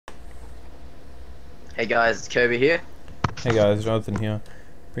Hey guys, it's Kirby here. Hey guys, Jonathan here,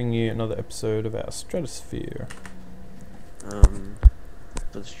 bringing you another episode of our Stratosphere.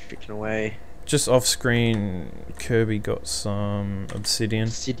 Just chicken away. Just off screen, Kirby got some obsidian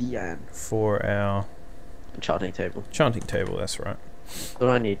for our Enchanting table. enchanting table. That's right. What do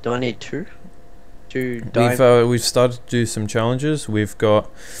I need? Do I need two? Two We've started to do some challenges. We've got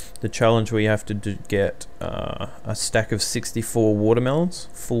the challenge where you have to get a stack of 64 watermelons,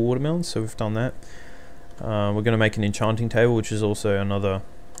 full watermelons. So we've done that. We're going to make an enchanting table, which is also another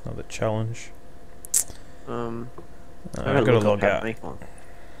challenge. I've got to log out. Make one.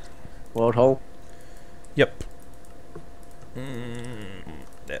 World hole. Yep.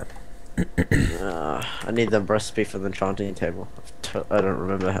 There. I need the recipe for the enchanting table. I don't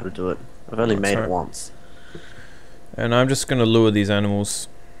remember how to do it. I've only made it once. And I'm just going to lure these animals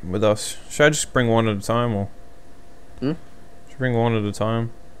with us. Should I just bring one at a time, or? Hmm? Should I bring one at a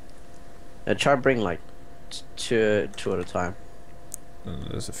time? Yeah, try bring like two at a time.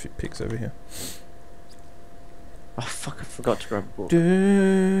 There's a few pigs over here. Oh fuck! I forgot to grab a book.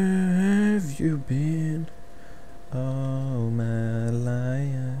 Where have you been all my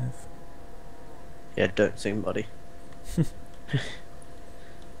life? Yeah, don't sing, buddy.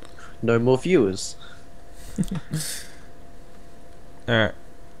 No more viewers. Alright.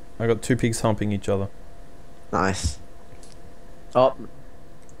 I got two pigs humping each other. Nice. Oh,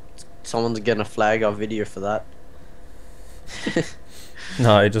 someone's gonna flag our video for that.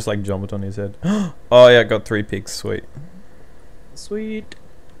 No, he just like jumped on his head. Oh yeah, got three pigs. Sweet. Sweet.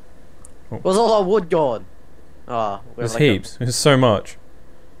 Oh. Where's all our wood gone? Ah, There's heaps. There's so much.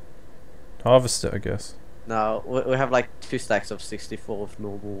 Harvest it, I guess. No, we have like 2 stacks of 64 of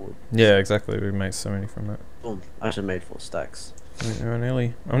normal wood. Yeah, exactly. We make so many from that. Boom. I actually made 4 stacks.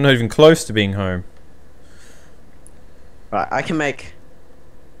 I'm not even close to being home. Right, I can make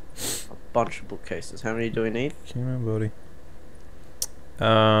a bunch of bookcases. How many do we need? Come on, buddy.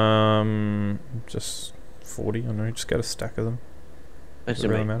 Just 40. I don't know. Just get a stack of them. Does it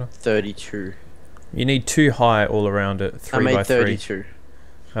really matter? 32. You need 2 high all around it. 3 I made by 3. 32.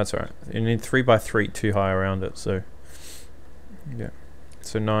 That's alright. You need 3 by 3, 2 high around it. So yeah.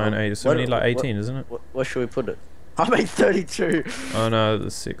 So 9, 8. So we need like 18, isn't it? Where should we put it? I made 32. Oh no, the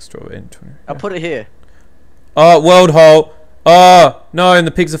 6, 12, 8, 20. I'll put it here. Oh, world hole. Oh no, and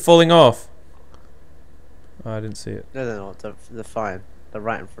the pigs are falling off. Oh, I didn't see it. No, they're not. They're fine. They're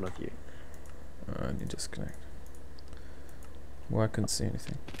right in front of you. I need to disconnect. Well, I couldn't see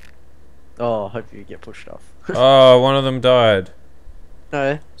anything. Oh, I hope you get pushed off. Oh, one of them died.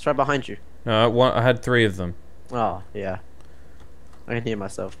 No, it's right behind you. No, I had 3 of them. Oh, yeah. I can hear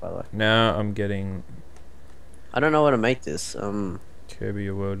myself, by the way. Now I'm getting... I don't know how to make this. Kirby,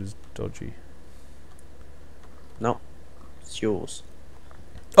 your world is dodgy. Nope. It's yours.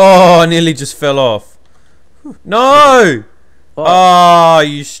 Oh, I nearly just fell off. No! Oh,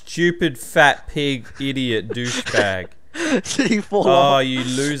 you stupid fat pig idiot douchebag. Did he fall off? Oh, you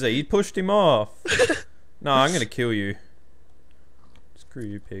loser. You pushed him off. No, I'm gonna kill you. Screw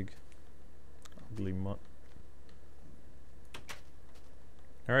you, pig. Ugly mutt.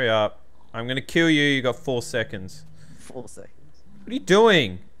 Hurry up. I'm gonna kill you. You got 4 seconds. 4 seconds. What are you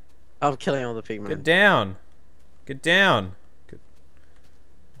doing? I'm killing all the pigmen. Get down. Get down. Good.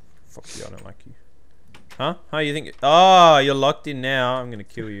 Fuck you, I don't like you. Huh? How you think? Oh, you're locked in now. I'm gonna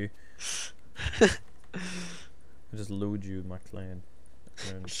kill you. I just lured you with my clan.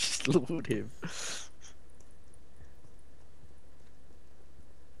 Just lured him.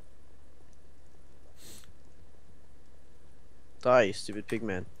 Die, you stupid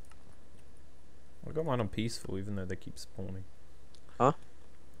pigman. I got mine on peaceful, even though they keep spawning. Huh?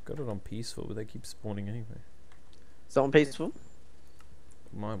 Got it on peaceful, but they keep spawning anyway. Is that on peaceful?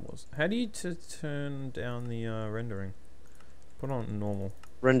 Mine was. How do you turn down the rendering? Put on normal.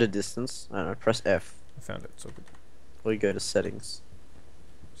 Render distance. I don't know, press F. I found it, so good. Or you go to settings.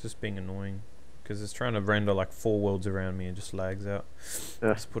 It's just being annoying. Because it's trying to render like 4 worlds around me and just lags out.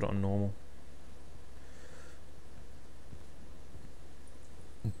 Yeah. Just put it on normal.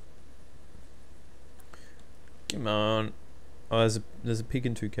 Come on. Oh, there's a pig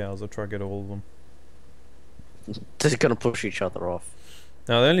and 2 cows. I'll try to get all of them. They're gonna push each other off.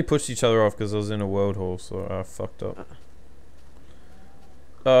 No, they only pushed each other off because I was in a world hole, so I fucked up.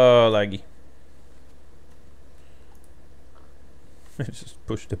 Oh, laggy. I just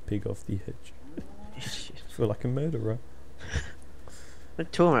pushed a pig off the edge. I feel like a murderer. What are you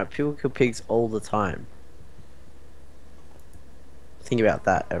talking about? People kill pigs all the time. Think about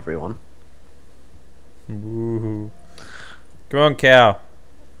that, everyone. Woohoo. Come on, cow.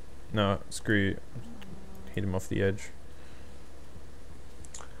 No, screw you. Hit him off the edge.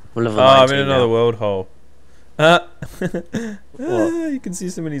 I'm level Oh, I'm 19 in another now. world hole. You can see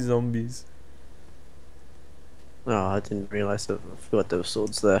so many zombies. Oh, I didn't realize that. I forgot there were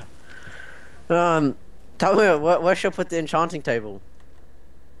swords there. Tell me, where should I put the enchanting table?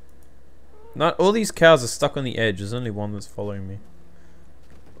 Not all these cows are stuck on the edge. There's only one that's following me.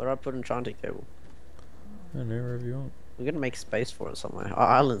 Where do I put enchanting table? I don't know, wherever you want. We're gonna make space for it somewhere. Our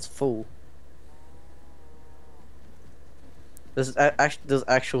island's full. There's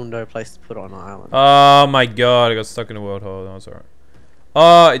actual no place to put it on our island. Oh my god, I got stuck in a world hole. That was alright.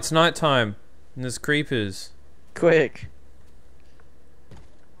 Oh, it's nighttime. And there's creepers. Quick!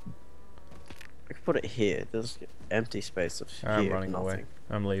 I can put it here. There's empty space of I'm here. running away. Nothing.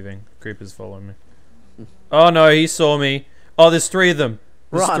 I'm leaving. Creepers following me. Oh no, he saw me. Oh, there's 3 of them.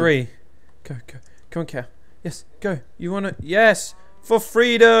 There's Run. 3. Go, go. Come on, cow. Yes, go. You wanna... Yes! For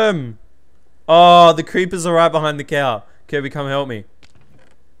freedom! Oh, the creepers are right behind the cow. Kirby, come help me.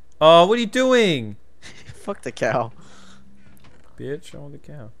 Oh, what are you doing? Fuck the cow. Bitch, I want the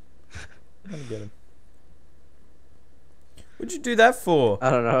cow. I'm gonna get him. What'd you do that for?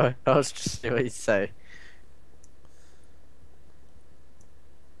 I don't know. I was just see what you say.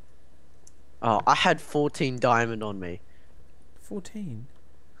 Oh, I had 14 diamond on me. 14?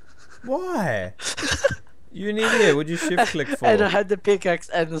 Why? You an idiot. What'd you shift click for? And I had the pickaxe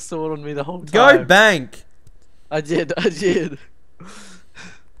and the sword on me the whole time. Go bank! I did.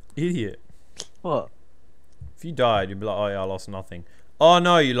 Idiot. What? If you died, you'd be like, oh yeah, I lost nothing. Oh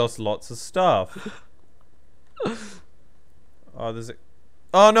no, you lost lots of stuff. Oh, there's a...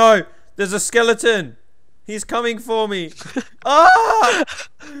 Oh no! There's a skeleton! He's coming for me! Ah!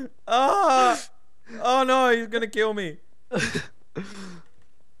 Ah! Oh no, he's gonna kill me! What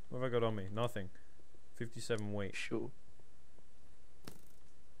have I got on me? Nothing. 57 weight. Sure.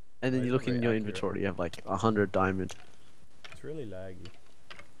 And then That's you look in very your accurate. inventory, you have like 100 diamond. It's really laggy.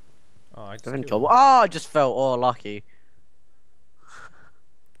 Oh, I just Diamond killed cobble. him. Oh, I just fell. Oh, lucky.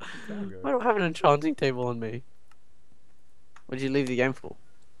 There we go. I don't have an enchanting table on me. What did you leave the game for?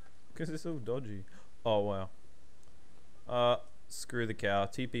 Because it's all dodgy. Oh wow. Screw the cow.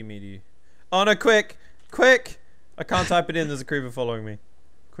 TP me to you. Oh no, quick! Quick! I can't type it in, there's a creeper following me.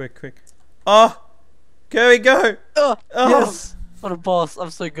 Quick, quick. Oh! Go, go! Oh, Oh! yes! What a boss. I'm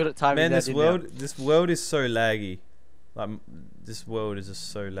so good at timing Man, that this world is so laggy. Like, this world is just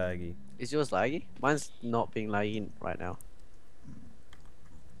so laggy. Is yours laggy? Mine's not being laggy right now.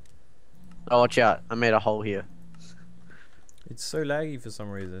 Oh, watch out. I made a hole here. It's so laggy for some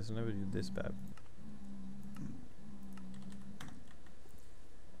reason, it's never been this bad.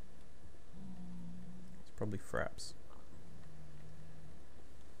 It's probably fraps.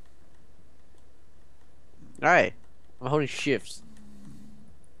 Alright. I'm holding shifts.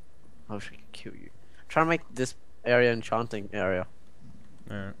 I wish I could kill you. Try to make this area enchanting area.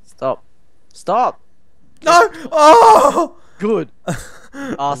 Alright. Stop. Stop! No! Oh! Good.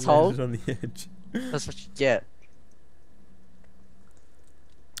 I Asshole. landed on the edge. That's what you get.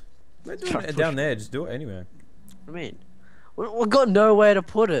 We're doing it down there, just do it anyway. What do you mean? We've got nowhere to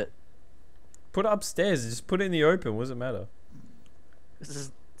put it. Put it upstairs, just put it in the open, what does it matter? This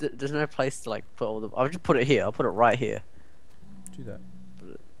is, there's no place to like put all the. I'll just put it here. I'll put it right here. Do that. Put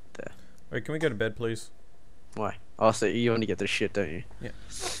it there. Wait, can we go to bed, please? Why? Oh, so you only get this shit, don't you? Yeah.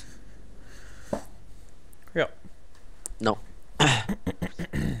 Yeah. No.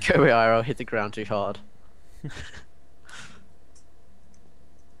 Go away, Iro. Hit the ground too hard.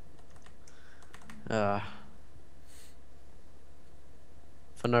 For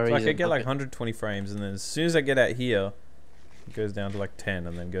no So I reason. could get like Okay. 120 frames, and then as soon as I get out here, it goes down to like 10,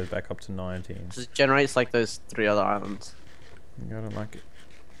 and then goes back up to 19. Just generates like those 3 other islands. I don't like it.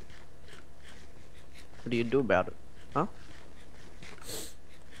 What do you do about it? Huh?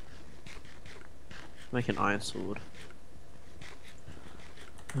 Make an iron sword.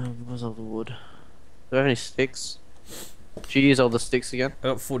 Where's all the wood? Do I have any sticks? Did you use all the sticks again? I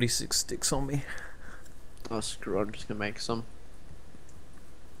got 46 sticks on me. Oh screw it, I'm just gonna make some.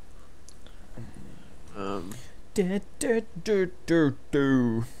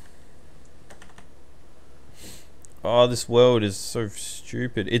 Oh, this world is so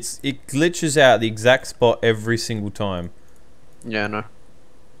stupid. It glitches out the exact spot every single time. Yeah, no.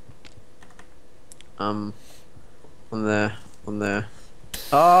 On there, on there.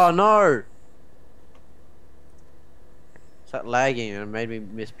 Oh no! Is that lagging and it made me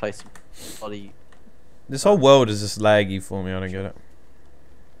misplace bloody. This whole world is just laggy for me. I don't get it.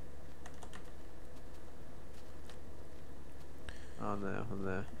 On there, on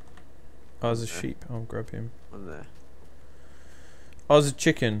there, Oh, there's a sheep. I'll grab him. on there. Oh, there's a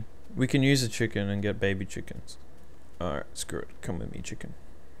chicken. We can use a chicken and get baby chickens. Alright, screw it. Come with me, chicken.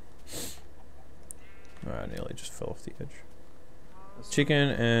 I nearly just fell off the edge. Chicken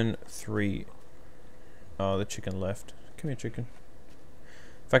and 3. Oh, the chicken left. Come here, chicken.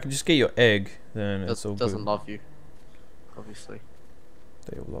 If I could just get your egg, then it's all good. Doesn't love you, obviously.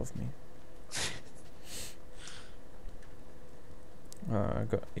 They all love me. I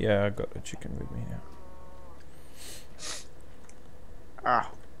got a chicken with me now.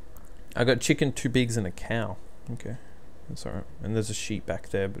 Ah. I got chicken, 2 pigs, and a cow. Okay, that's alright. And there's a sheep back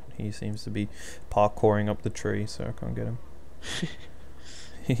there, but he seems to be parkouring up the tree, so I can't get him.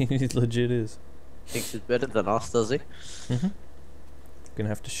 He legit is. Thinks he's better than us, does he? Gonna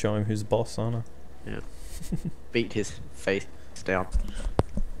have to show him who's boss, aren't I? Yeah. Beat his face down.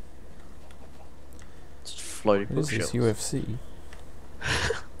 Just floating What is this, UFC?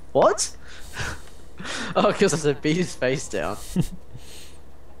 What? Oh, because I said beat his face down.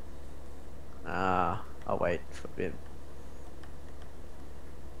 I'll wait for a bit.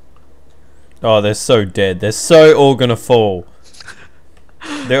 Oh, they're so dead. They're so all gonna fall.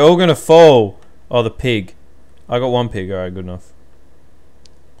 They're all gonna fall. Oh, the pig. I got 1 pig. Alright, good enough.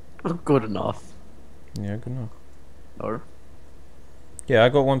 Not good enough. Yeah, good enough. No. Yeah, I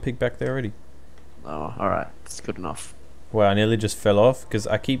got 1 pig back there already. Oh, alright. It's good enough. Wow, I nearly just fell off because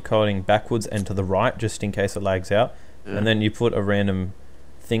I keep coding backwards and to the right just in case it lags out. Yeah. And then you put a random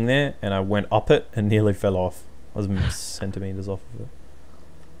thing there and I went up it and nearly fell off. I was centimeters off of it.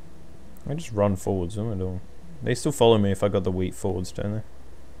 I just run forwards. What am I doing? They still follow me if I got the wheat forwards, don't they?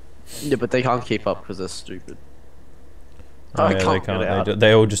 Yeah, but they can't keep up because they're stupid. Oh, yeah, they can't.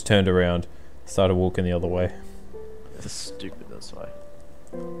 They all just turned around, started walking the other way. They're stupid, that's why.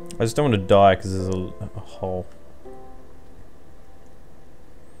 I just don't want to die because there's a hole.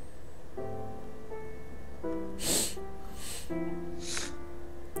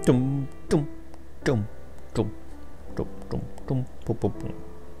 Dum dum dum dum dum dum dum bum bum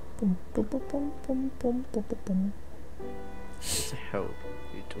bum bum bum bum bum bum bum bum. What the hell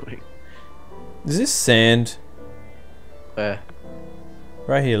are you doing? Is this sand? Where?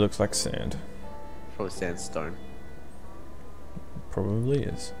 Right here looks like sand. Probably sandstone. Probably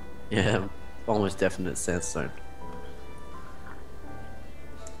is. Yeah, almost definite sandstone.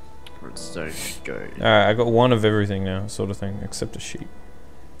 Redstone should go. Alright, I got 1 of everything now, sort of thing, except a sheep.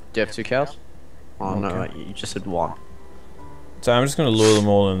 Do you have 2 cows? Oh no, Okay. you just said 1. So I'm just gonna lure them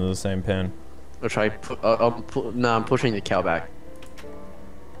all into the same pen. I'll try I'm pushing the cow back.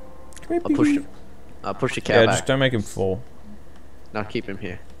 I'll push the cow Yeah, back. just don't make him fall. Now keep him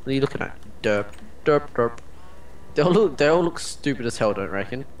here. What are you looking at? Derp, derp, derp. They all look stupid as hell, don't you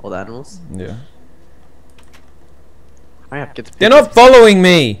reckon? All the animals. Yeah. Hurry up, get the They're not following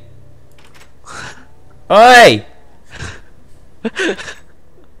me! Oi!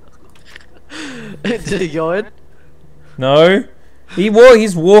 Did he go in? No.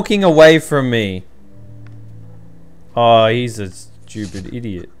 He's walking away from me. Oh, he's a stupid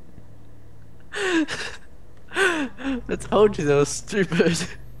idiot. I told you they were stupid.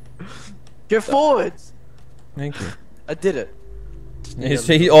 Go forwards! Thank you. I did it.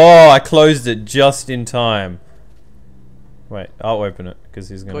 Oh, I closed it just in time. Wait, I'll open it because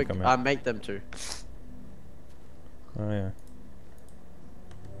he's gonna come out. Make them too. Oh yeah.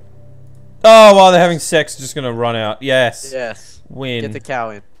 Oh, while they're having sex, just gonna run out. Yes. Yes. Win. Get the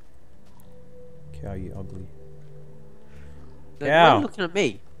cow in. Cow, you ugly. Why Cow. are you looking at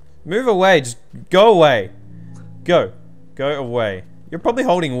me? Move away. Just go away. Go. Go away. You're probably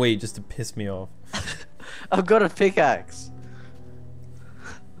holding wheat just to piss me off. I've got a pickaxe.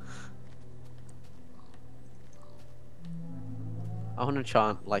 I want to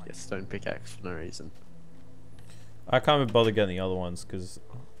chant like a stone pickaxe for no reason. I can't be bothered getting the other ones because,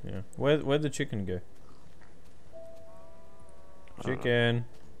 yeah. Where'd the chicken go? Chicken.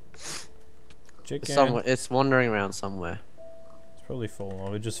 Chicken. Somewhere. It's wandering around somewhere. It's probably fallen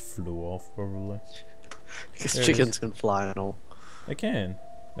off. It just flew off, probably. Because There it chickens is. can fly and all. They can.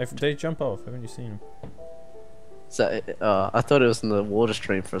 They jump off. Haven't you seen them? So, I thought it was in the water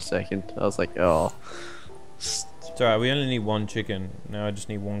stream for a second. I was like, oh. It's alright, we only need 1 chicken. Now I just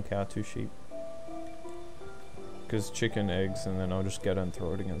need 1 cow, 2 sheep. Because chicken, eggs, and then I'll just get it and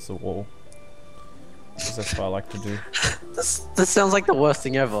throw it against the wall. Because that's what I like to do. This sounds like the worst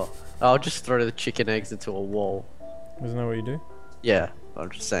thing ever. I'll just throw the chicken eggs into a wall. Isn't that what you do? Yeah, I'm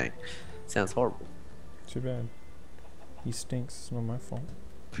just saying. Sounds horrible. Too bad. He stinks. It's not my fault.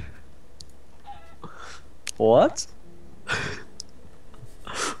 What?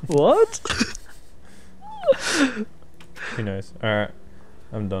 What? Who knows? Alright.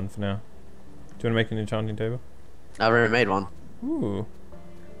 I'm done for now. Do you want to make an enchanting table? I already made one. Ooh.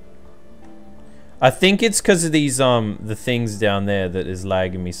 I think it's because of these the things down there that is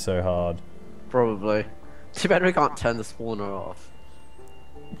lagging me so hard. Probably. Too bad we can't turn the spawner off.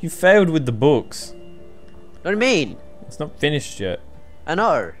 You failed with the books. What do you mean? It's not finished yet. I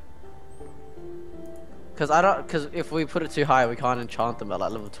know. Cause if we put it too high, we can't enchant them at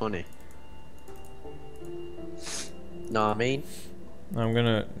like level 20. Know what I mean? I'm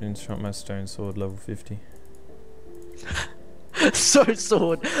gonna enchant my stone sword level 50.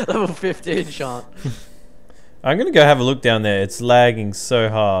 Sword level 50 enchant. I'm gonna go have a look down there. It's lagging so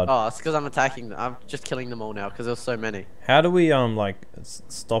hard. Oh, it's because I'm attacking them. I'm just killing them all now because there's so many. How do we like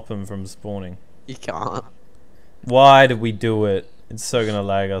stop them from spawning? You can't. Why did we do it? It's so gonna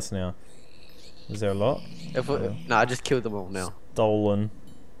lag us now. Is there a lot? If we, no, I just killed them all now. Stolen.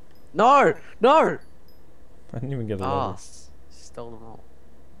 No, no. I didn't even get a Ah, level. stole them all.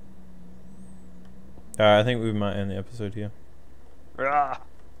 Alright, I think we might end the episode here. Ah.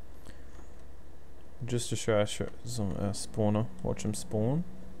 Just to show some spawner. Watch them spawn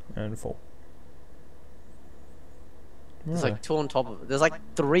and fall. There's Right. like 2 on top of it. There's like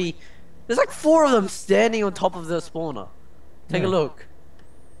 3. There's like 4 of them standing on top of the spawner. Take a Yeah. look.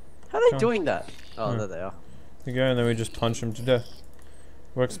 How are they Come. doing that? Oh, Yeah. there they are. We go and then we just punch them to death.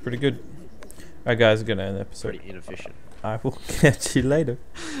 Works pretty good. Alright guys, we're gonna end the episode. Pretty inefficient. I will catch you later.